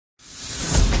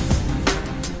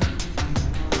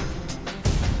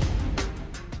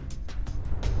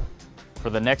For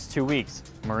the next 2 weeks,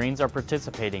 Marines are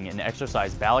participating in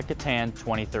exercise Balikatan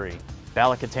 23.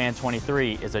 Balikatan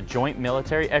 23 is a joint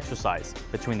military exercise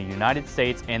between the United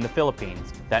States and the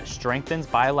Philippines that strengthens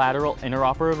bilateral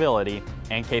interoperability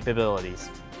and capabilities.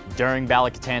 During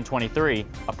Balikatan 23,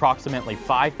 approximately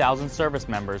 5,000 service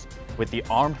members with the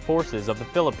armed forces of the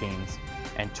Philippines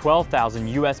and 12,000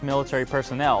 U.S. military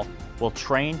personnel will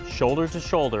train shoulder to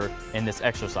shoulder in this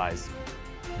exercise.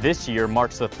 This year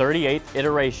marks the 38th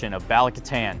iteration of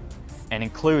Balikatan and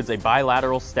includes a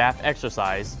bilateral staff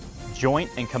exercise,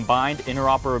 joint and combined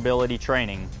interoperability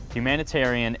training,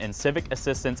 humanitarian and civic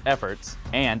assistance efforts,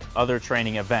 and other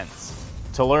training events.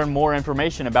 To learn more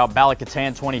information about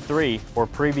Balikatan 23 or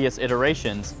previous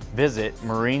iterations, visit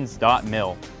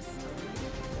marines.mil.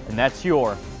 And that's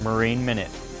your Marine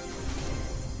Minute.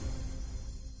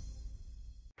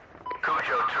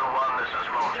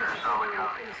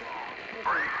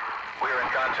 We're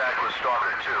in contact with Stalker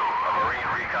 2, a Marine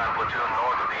recon platoon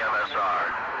north of the MSR.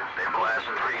 They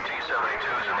blasted 3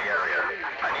 T-72s in the area.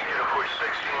 I need you to push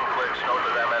 16 clicks north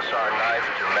of MSR knife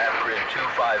to map grid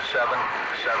 257,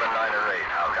 79 or 8.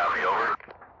 How copy, over?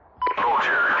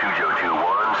 Vulture, 202-1.